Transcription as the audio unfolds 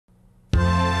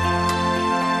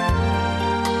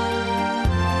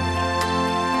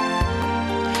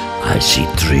I see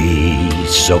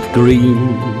trees of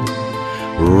green,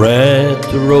 red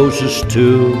roses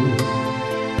too.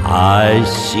 I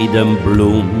see them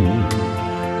bloom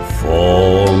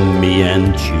for me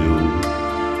and you,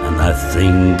 and I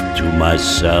think to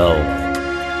myself,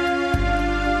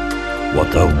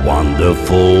 what a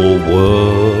wonderful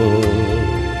world.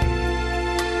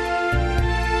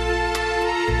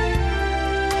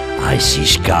 I see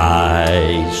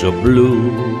skies of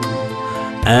blue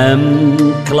and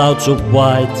clouds of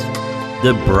white,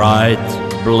 the bright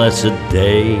blessed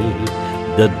day,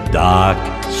 the dark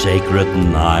sacred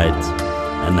night,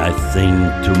 and I think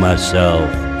to myself,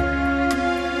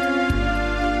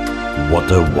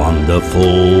 what a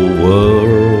wonderful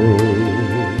world.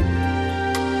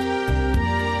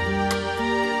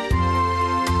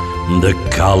 The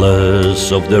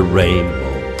colors of the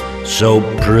rainbow, so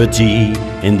pretty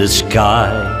in the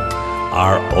sky,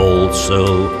 are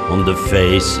also on the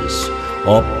faces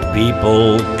of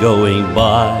people going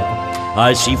by.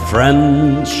 I see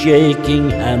friends shaking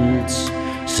hands,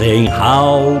 saying,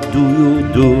 how do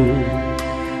you do?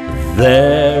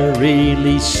 They're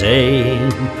really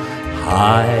saying,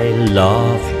 I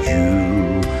love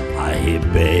you. I hear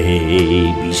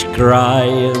babies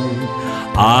crying,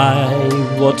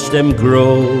 I watch them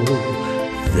grow.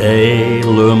 They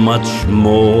learn much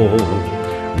more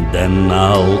than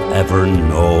I'll ever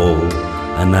know,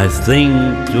 and I think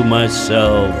to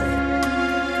myself,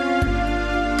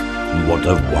 what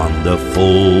a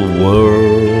wonderful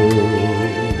world.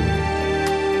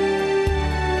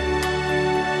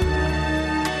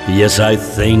 Yes, I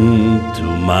think to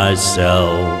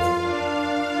myself,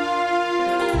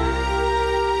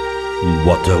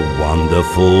 what a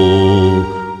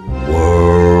wonderful